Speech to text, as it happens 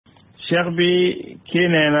cheikh bi kii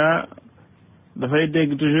nee na dafay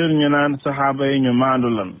dégg toujours ñu naan saxaaba yi ñu maandu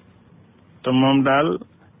lan te moom daal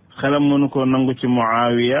xelam mënu ko nangu ci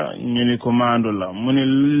Muawiya ñu ni ko maandu la mu ni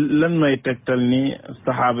lan may tegtal ni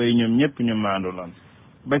saxaaba yi ñoom ñëpp ñu maandu lan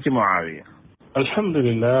ba ci Muawiya.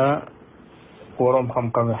 alhamdulilah waroom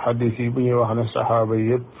xam-xam xadis yi bu ñuy wax ne saxaaba yi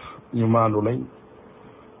yëpp ñu maandu lañ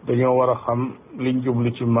dañoo war a xam liñ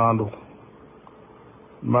jublu ci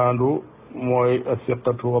maandu mooy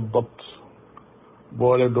asiqatu wa dabt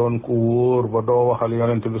boole doon ku wóor ba doo waxal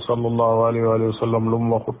yonente bi sallallahu alayhi wa sallam lu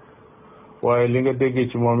mu waxut waaye li nga déggee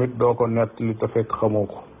ci moom it doo ko nettali te fekk xamoo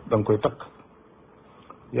ko da nga koy takk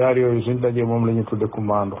yaar yooyu suñ dajee moom la ñu tudde ku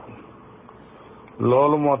maandu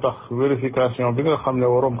loolu moo tax vérification bi nga xam ne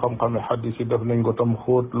waroom xam-xam yi xaddis yi def nañ ko tam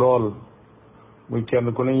xóot lool muy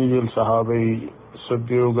kenn ku ne ñu jël saxaaba yi sa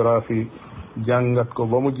biographie jàngat ko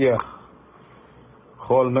ba mu jeex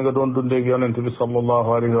xool na nga doon dundeeg yonente bi sallallahu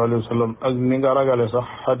alayhi wa sallam ak ni nga ragale sax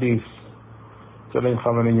xadis ca lañ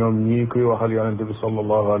xam ne ñoom ñii kuy waxal yonente bi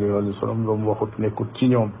sallallahu alayhi wa sallam lu mu waxut nekkut ci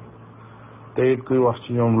ñoom te it kuy wax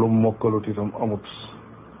ci ñoom lu mu mokkalut itam amut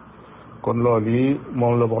kon loolu yi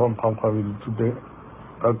moom la borom xam-xam yi di tudde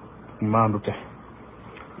ak maandute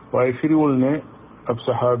waaye firiwul ne ab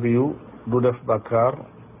saxaabi yu du def bàkkaar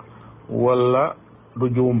wala du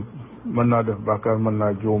juum mën naa def bàkkaar mën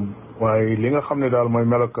naa juum waaye li nga xam ne daal mooy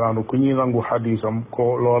melokaanu ku ñuy nangu xadisam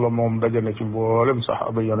ko loola moom dajane ci mboolem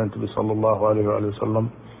saxaaba yonente bi sallallahu alayhi wa sallam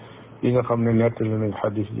yi nga xam ne nettali nañ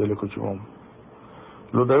xadis jële ko ci moom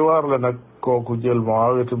lu doy waar la nag kooku jël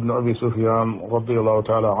Muawiya ibn Abi Sufyan radiallahu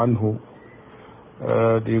taala anhu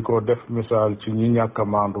di ko def misaal ci ñi ñàkk a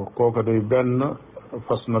maandu kooku day benn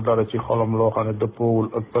fas na dara ci xolam loo xam ne dëppoowul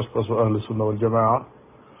ak pas-pasu ahlu sunna wal jamaa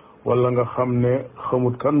wala nga xam ne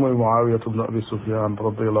xamut kan mooy Muawiya ibn Abi Sufyan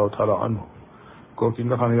radiallahu taala anhu kooku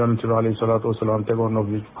nga xam ne yonente bi alayhi salaatu wasalaam tegoon na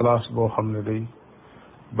fi place boo xam ne day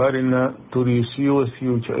bari na tur yi siiw a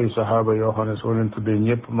siiw ci ay saxaaba yoo xam ne soo leen tuddee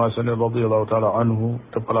ñëpp maase ne radiallahu taala anhu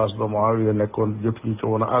te place ba Muawiya nekkoon jot ñu ci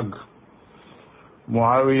woon a àgg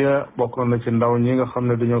Muawiya bokkoon na ci ndaw ñi nga xam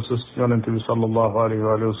ne dañoo sës ci yonente bi sallallahu alayhi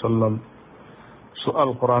wa sallam su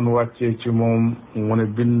alquran wàccee ci moom mu ne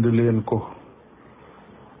bind leen ko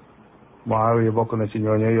Muawiya bokk na ci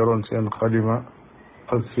ñooñe yoroon seen xalima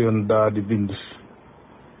ak seen daa di bind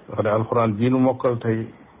wax ne alquran bii nu mokkal tey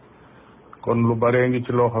kon lu baree ngi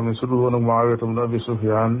ci loo xam ne su dul woon ak Muawiya ibn Abi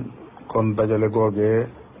Sufyan kon dajale googee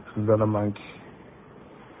dana manqué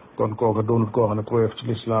kon kooka doonut koo xam ne ku woyof ci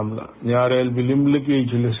lislaam la ñaareel bi lim liggéey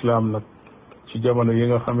ci lislaam nag ci jamono yi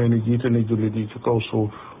nga xamee ni jiite ni jullit yi ci kaw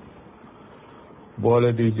suuf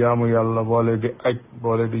boole di jaamu yàlla boole di aj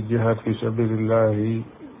boole di jihaad fi sabilillahi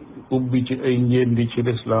ubbi ci ay njëndi ci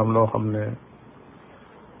lislaam loo xam ne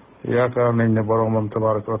yaakaar nañ ne boromam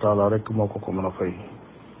tabaraka wa taala rek moo ko mën a fay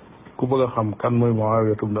ku bëgg a xam kan mooy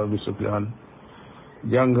Muawiya ibn Abi Sufyan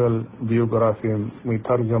jàngal biographie muy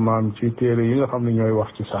tarjamaam ci téere yi nga xam ne ñooy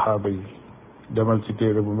wax ci saxaaba yi demal ci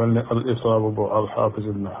téere bu mel ne al isaaba bu al xaafis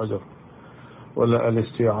ibn Hajar wala al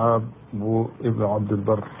istiaab bu ibn Abdul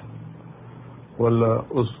Barr wala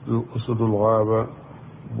usudul gaaba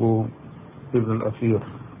bu ibn al Athir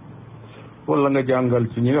wala nga jàngal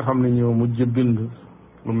ci ñi nga xam ne ñoo mujj bind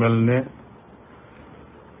lu mel ne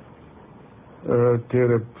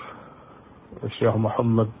téereb Cheikh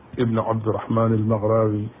Mohammad ibn Abdurahman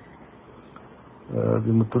al-Maghrawi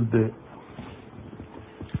bi mu tudde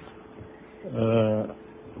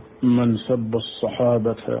man sabba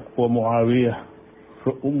as-sahabata wa Muawiya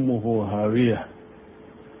fa ummuhu haawiya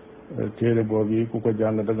téere boobu ku ko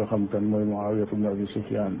jàng da nga xam kan mooy Muawiya ibn Abi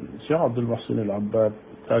Sufyan Cheikh Abdul Muhsin al-Abbad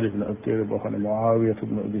taalif na ak téere boo xam ne Muawiya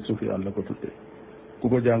ibn Abi Sufyan la ko tuddee ku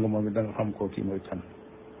ko jàng moom it da nga xam koo kii mooy kan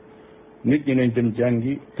nit ñi nañ dem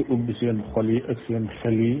jàngi te ubbi seen xol yi ak seen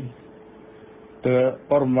xel yi te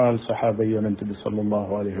ormal saxaaba yonente bi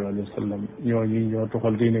sallallahu alayhi wa sallam ñoo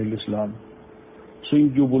toxal diine l'islam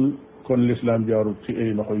suñ jubul kon l'islam jaarut ci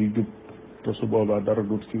ay loxo yu jub te su boobaa dara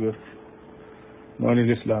dut ci wér noonu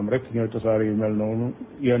l'islam rek ñooy tasaare yu mel noonu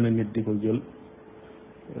yenn nit di ko jël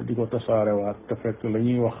di ko tasaarewaat te fekk la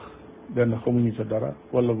ñuy wax benn xamuñu ca dara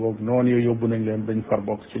wala boog noonu yooyu yóbbu nañ leen dañ far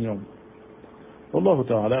bokk ci ñoom wallahu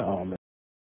taala a'lam